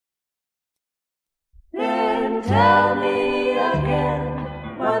And tell me again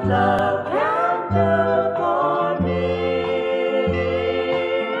what love can do for me.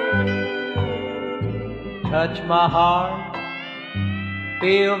 Touch my heart,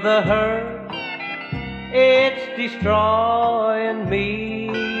 feel the hurt, it's destroying me.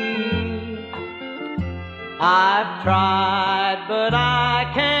 I've tried, but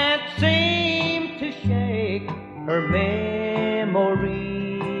I can't seem to shake her memory.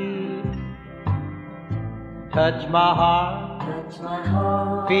 Touch my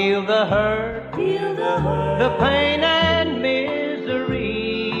heart, feel the hurt, the pain and misery,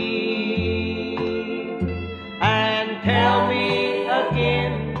 and tell me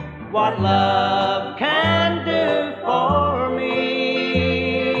again what love can do for me.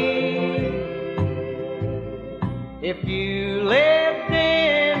 If you lived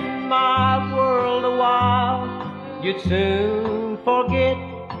in my world a while, you'd soon forget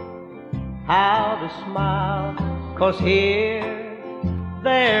how to smile, 'cause here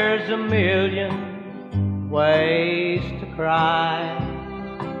there's a million ways to cry.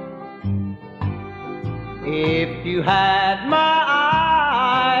 If you had my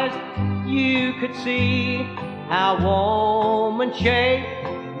eyes, you could see how woman shaped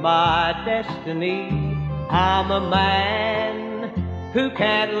my destiny. I'm a man who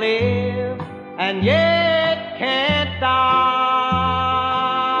can't live and yet can't die.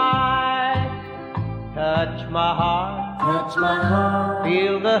 Touch my heart,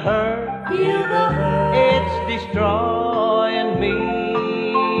 feel the hurt, it's destroying me.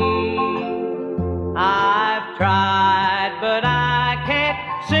 I've tried, but I can't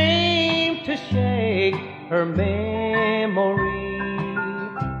seem to shake her memory.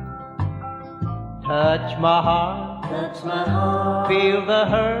 Touch my heart, feel the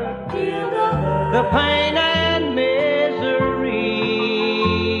hurt, the pain and misery,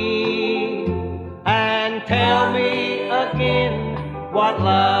 and tell me again what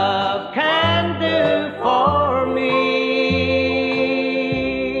love can do for me.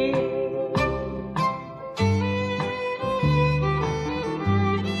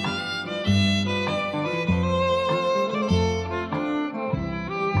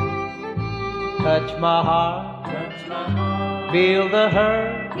 Touch my heart, feel the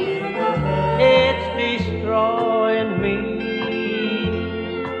hurt, it's destroying me.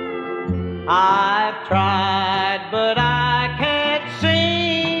 I've tried, but I can't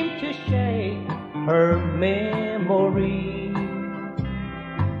seem to shake her memory.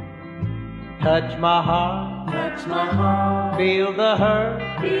 Touch my heart, feel the hurt,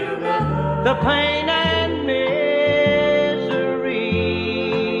 the pain and misery,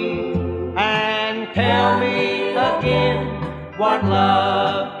 and tell me again what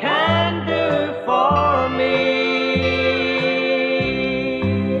love can